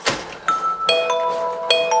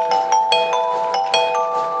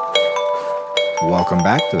Welcome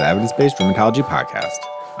back to the Evidence-Based Rheumatology Podcast.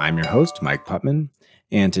 I'm your host, Mike Putman,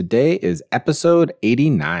 and today is episode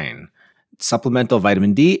 89, Supplemental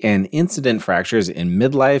Vitamin D and Incident Fractures in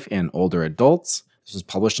Midlife and Older Adults. This was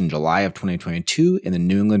published in July of 2022 in the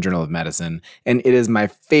New England Journal of Medicine, and it is my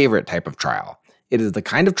favorite type of trial. It is the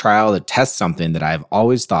kind of trial that tests something that I've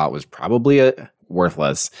always thought was probably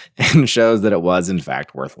worthless and shows that it was, in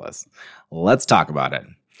fact, worthless. Let's talk about it.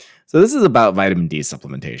 So this is about vitamin D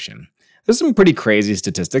supplementation. There's some pretty crazy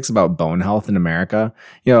statistics about bone health in America.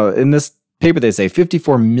 In this paper, they say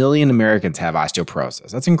 54 million Americans have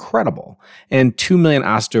osteoporosis. That's incredible. And 2 million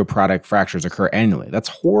osteoporotic fractures occur annually. That's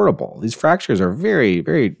horrible. These fractures are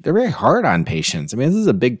they're very hard on patients. I mean, this is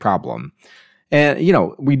a big problem. And,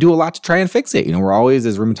 we do a lot to try and fix it. We're always,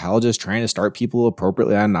 as rheumatologists, trying to start people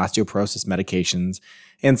appropriately on osteoporosis medications.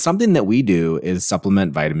 And something that we do is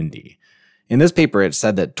supplement vitamin D. In this paper, it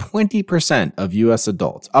said that 20% of U.S.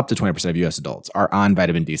 adults, up to 20% of U.S. adults, are on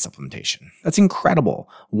vitamin D supplementation. That's incredible.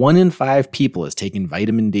 1 in 5 people is taking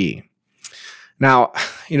vitamin D. Now,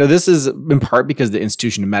 this is in part because the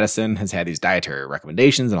Institution of Medicine has had these dietary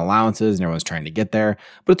recommendations and allowances, and everyone's trying to get there.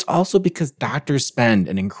 But it's also because doctors spend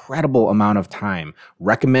an incredible amount of time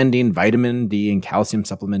recommending vitamin D and calcium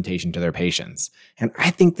supplementation to their patients. And I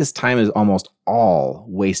think this time is almost all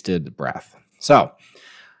wasted breath. So,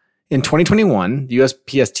 in 2021, the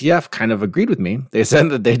USPSTF kind of agreed with me. They said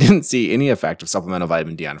that they didn't see any effect of supplemental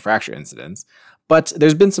vitamin D on fracture incidence, but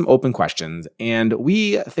there's been some open questions, and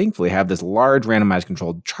we thankfully have this large randomized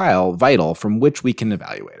controlled trial, VITAL, from which we can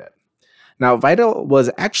evaluate it. Now, VITAL was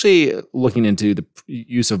actually looking into the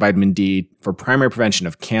use of vitamin D for primary prevention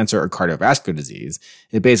of cancer or cardiovascular disease.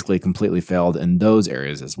 It basically completely failed in those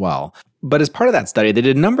areas as well. But as part of that study, they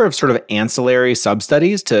did a number of sort of ancillary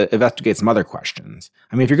sub-studies to investigate some other questions.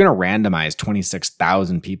 I mean, if you're going to randomize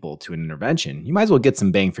 26,000 people to an intervention, you might as well get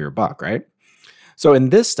some bang for your buck, right? So in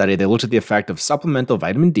this study, they looked at the effect of supplemental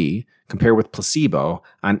vitamin D compared with placebo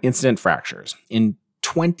on incident fractures in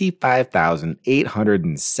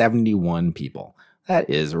 25,871 people. That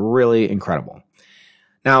is really incredible.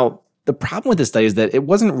 Now, the problem with this study is that it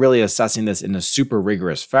wasn't really assessing this in a super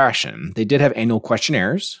rigorous fashion. They did have annual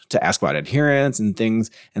questionnaires to ask about adherence and things.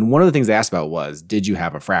 And one of the things they asked about was, did you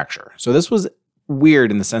have a fracture? So this was weird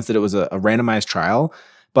in the sense that it was a randomized trial,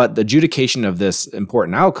 but the adjudication of this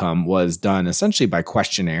important outcome was done essentially by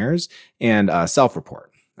questionnaires and self-report.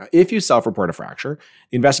 Now, if you self-report a fracture,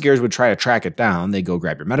 the investigators would try to track it down. They go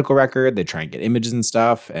grab your medical record, they try and get images and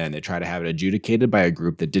stuff, and they try to have it adjudicated by a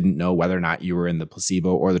group that didn't know whether or not you were in the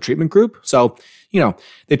placebo or the treatment group. So,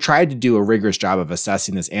 they tried to do a rigorous job of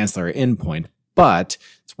assessing this ancillary endpoint, but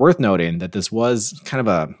it's worth noting that this was kind of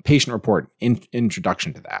a patient report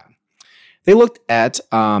introduction to that. They looked at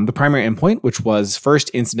the primary endpoint, which was first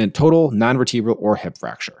incident total, non-vertebral, or hip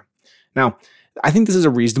fracture. Now, I think this is a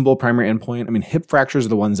reasonable primary endpoint. I mean, hip fractures are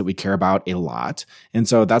the ones that we care about a lot. And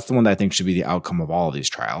so that's the one that I think should be the outcome of all of these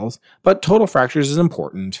trials. But total fractures is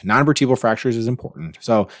important. Non-vertebral fractures is important.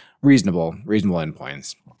 So reasonable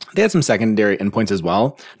endpoints. They had some secondary endpoints as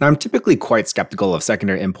well. Now, I'm typically quite skeptical of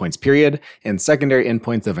secondary endpoints, period, and secondary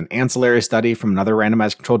endpoints of an ancillary study from another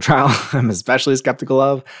randomized controlled trial, I'm especially skeptical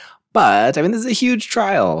of. But, I mean, this is a huge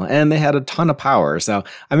trial, and they had a ton of power. So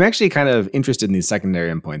I'm actually kind of interested in these secondary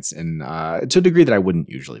endpoints to a degree that I wouldn't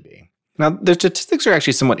usually be. Now, the statistics are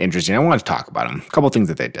actually somewhat interesting. I want to talk about them. A couple of things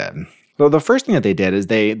that they did. So the first thing that they did is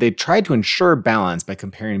they tried to ensure balance by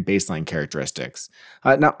comparing baseline characteristics.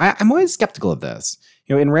 Now, I'm always skeptical of this.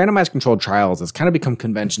 In randomized controlled trials, it's kind of become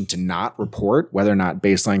convention to not report whether or not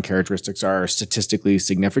baseline characteristics are statistically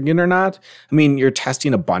significant or not. I mean, you're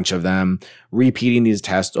testing a bunch of them, repeating these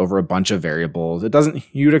tests over a bunch of variables.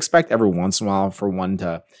 You'd expect every once in a while for one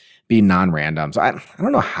to be non-random. So I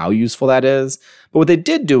don't know how useful that is. But what they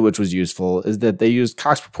did do, which was useful, is that they used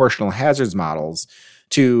Cox proportional hazards models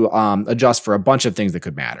to adjust for a bunch of things that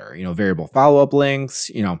could matter. Variable follow-up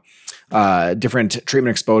lengths, different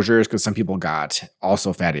treatment exposures, because some people got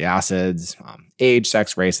also fatty acids, age,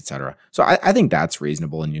 sex, race, etc. So I think that's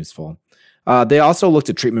reasonable and useful. They also looked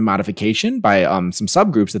at treatment modification by some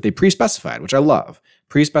subgroups that they pre-specified, which I love.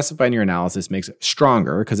 Pre-specifying your analysis makes it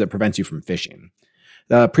stronger because it prevents you from fishing.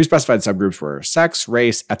 The pre-specified subgroups were sex,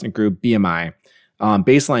 race, ethnic group, BMI,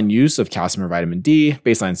 baseline use of calcium or vitamin D,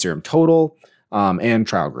 baseline serum total, and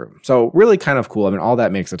trial group. So really kind of cool. I mean, all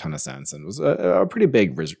that makes a ton of sense and was a pretty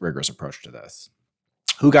big, rigorous approach to this.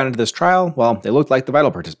 Who got into this trial? Well, they looked like the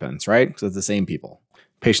VITAL participants, right? Because it's the same people.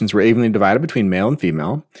 Patients were evenly divided between male and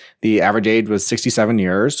female. The average age was 67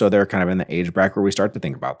 years, so they're kind of in the age bracket where we start to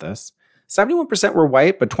think about this. 71% were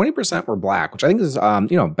white, but 20% were black, which I think is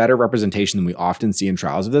better representation than we often see in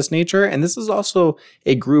trials of this nature. And this is also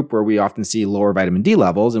a group where we often see lower vitamin D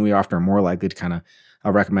levels, and we often are more likely to kind of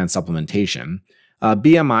recommend supplementation.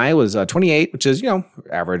 BMI was 28, which is,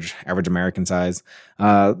 average American size.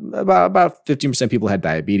 About 15% people had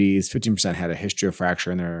diabetes. 15% had a history of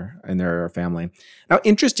fracture in their family. Now,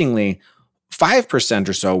 interestingly, 5%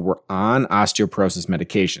 or so were on osteoporosis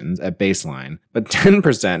medications at baseline, but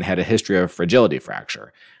 10% had a history of fragility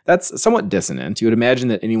fracture. That's somewhat dissonant. You would imagine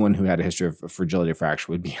that anyone who had a history of fragility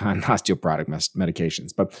fracture would be on osteoporotic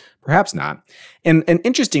medications, but perhaps not. And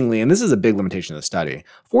interestingly, and this is a big limitation of the study,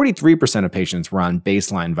 43% of patients were on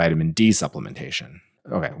baseline vitamin D supplementation.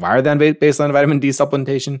 Okay, why are they on baseline vitamin D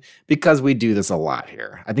supplementation? Because we do this a lot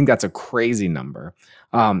here. I think that's a crazy number.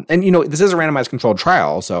 And this is a randomized controlled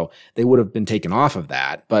trial, so they would have been taken off of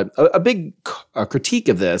that. But a big critique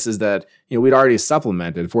of this is that, we'd already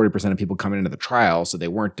supplemented 40% of people coming into the trial, so they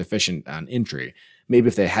weren't deficient on entry. Maybe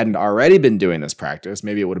if they hadn't already been doing this practice,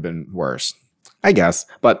 maybe it would have been worse, I guess.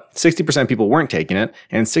 But 60% of people weren't taking it,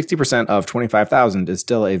 and 60% of 25,000 is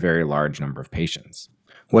still a very large number of patients.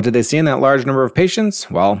 What did they see in that large number of patients?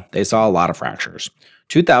 Well, they saw a lot of fractures.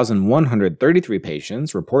 2,133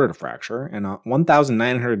 patients reported a fracture, and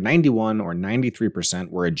 1,991 or 93%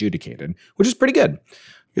 were adjudicated, which is pretty good.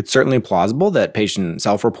 It's certainly plausible that patient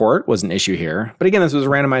self-report was an issue here, but again, this was a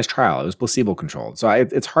randomized trial. It was placebo-controlled, so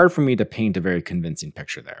it's hard for me to paint a very convincing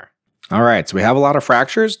picture there. All right, so we have a lot of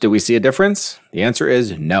fractures. Do we see a difference? The answer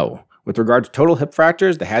is no. With regard to total hip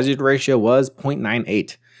fractures, the hazard ratio was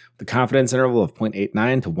 0.98. The confidence interval of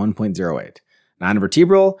 0.89 to 1.08.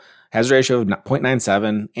 Non-vertebral, hazard ratio of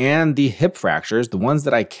 0.97, and the hip fractures, the ones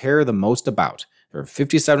that I care the most about. There were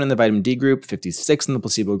 57 in the vitamin D group, 56 in the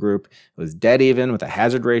placebo group. It was dead even with a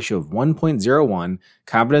hazard ratio of 1.01,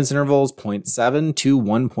 confidence intervals 0.7 to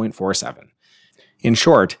 1.47. In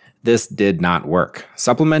short, this did not work.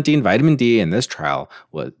 Supplementing vitamin D in this trial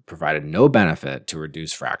provided no benefit to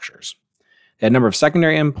reduce fractures. They had a number of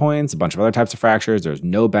secondary endpoints, a bunch of other types of fractures. There was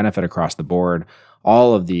no benefit across the board.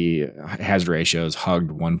 All of the hazard ratios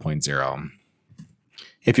hugged 1.0.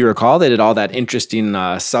 If you recall, they did all that interesting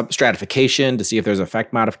substratification to see if there's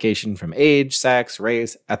effect modification from age, sex,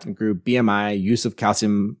 race, ethnic group, BMI, use of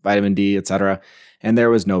calcium, vitamin D, etc. And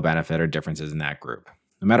there was no benefit or differences in that group.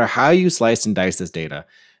 No matter how you sliced and diced this data,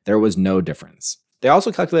 there was no difference. They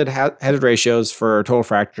also calculated hazard ratios for total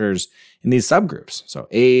fractures in these subgroups. So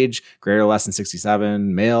age, greater or less than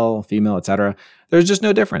 67, male, female, etc. There's just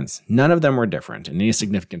no difference. None of them were different in any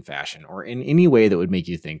significant fashion or in any way that would make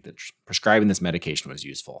you think that prescribing this medication was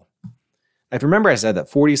useful. If you remember, I said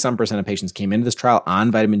that 40% of patients came into this trial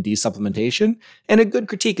on vitamin D supplementation, and a good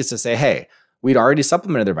critique is to say, hey, we'd already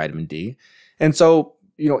supplemented their vitamin D, and so,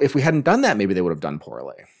 if we hadn't done that, maybe they would have done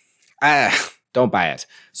poorly. Don't buy it.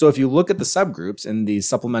 So if you look at the subgroups in the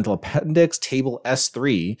supplemental appendix, table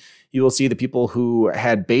S3, you will see the people who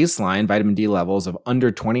had baseline vitamin D levels of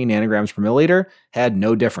under 20 nanograms per milliliter had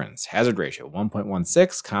no difference. Hazard ratio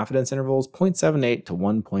 1.16, confidence intervals 0.78 to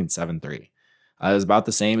 1.73. It was about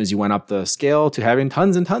the same as you went up the scale to having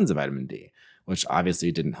tons and tons of vitamin D, which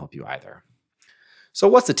obviously didn't help you either. So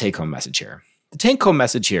what's the take-home message here? The take-home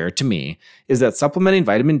message here, to me, is that supplementing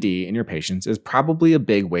vitamin D in your patients is probably a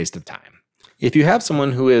big waste of time. If you have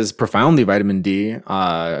someone who is profoundly vitamin D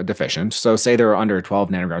deficient, so say they're under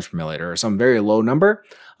 12 nanograms per milliliter or some very low number,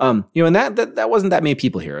 and that wasn't that many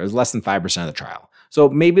people here. It was less than 5% of the trial. So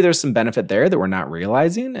maybe there's some benefit there that we're not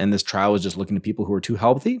realizing, and this trial was just looking at people who are too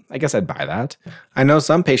healthy. I guess I'd buy that. I know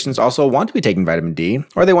some patients also want to be taking vitamin D,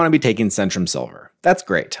 or they want to be taking Centrum Silver. That's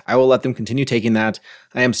great. I will let them continue taking that.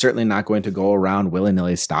 I am certainly not going to go around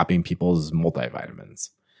willy-nilly stopping people's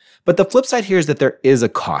multivitamins. But the flip side here is that there is a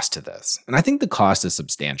cost to this, and I think the cost is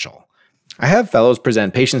substantial. I have fellows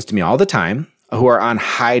present patients to me all the time who are on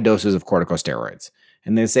high doses of corticosteroids,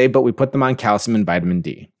 and they say, but we put them on calcium and vitamin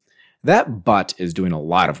D. That but is doing a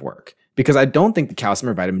lot of work, because I don't think the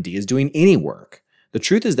calcium or vitamin D is doing any work. The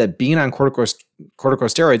truth is that being on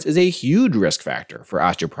corticosteroids is a huge risk factor for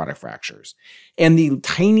osteoporotic fractures, and the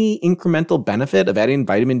tiny incremental benefit of adding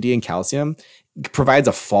vitamin D and calcium provides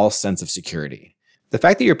a false sense of security. The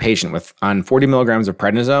fact that your patient on 40 milligrams of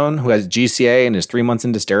prednisone who has GCA and is 3 months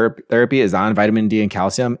into therapy is on vitamin D and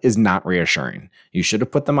calcium is not reassuring. You should have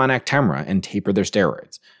put them on Actemra and tapered their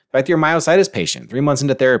steroids. The fact that your myositis patient 3 months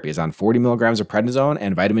into therapy is on 40 milligrams of prednisone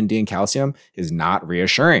and vitamin D and calcium is not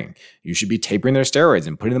reassuring. You should be tapering their steroids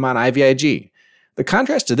and putting them on IVIG. The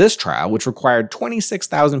contrast to this trial, which required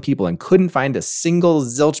 26,000 people and couldn't find a single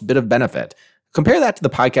zilch bit of benefit, Compare that to the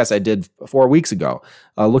podcast I did 4 weeks ago,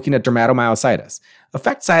 looking at dermatomyositis.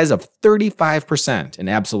 Effect size of 35% in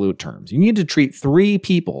absolute terms. You need to treat 3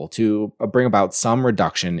 people to bring about some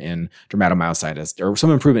reduction in dermatomyositis or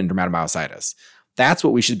some improvement in dermatomyositis. That's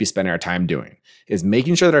what we should be spending our time doing, is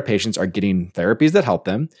making sure that our patients are getting therapies that help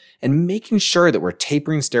them and making sure that we're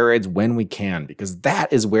tapering steroids when we can, because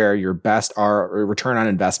that is where your best return on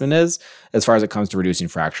investment is as far as it comes to reducing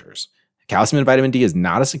fractures. Calcium and vitamin D is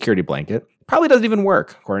not a security blanket. Probably doesn't even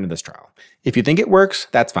work, according to this trial. If you think it works,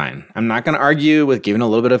 that's fine. I'm not going to argue with giving a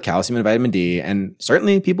little bit of calcium and vitamin D, and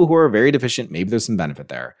certainly people who are very deficient, maybe there's some benefit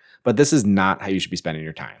there. But this is not how you should be spending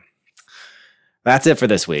your time. That's it for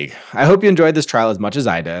this week. I hope you enjoyed this trial as much as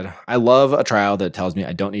I did. I love a trial that tells me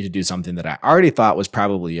I don't need to do something that I already thought was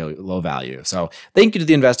probably low value. So thank you to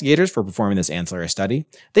the investigators for performing this ancillary study.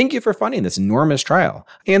 Thank you for funding this enormous trial.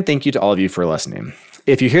 And thank you to all of you for listening.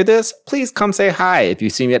 If you hear this, please come say hi if you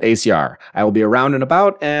see me at ACR. I will be around and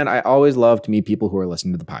about, and I always love to meet people who are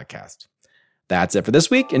listening to the podcast. That's it for this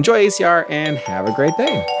week. Enjoy ACR and have a great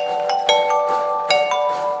day.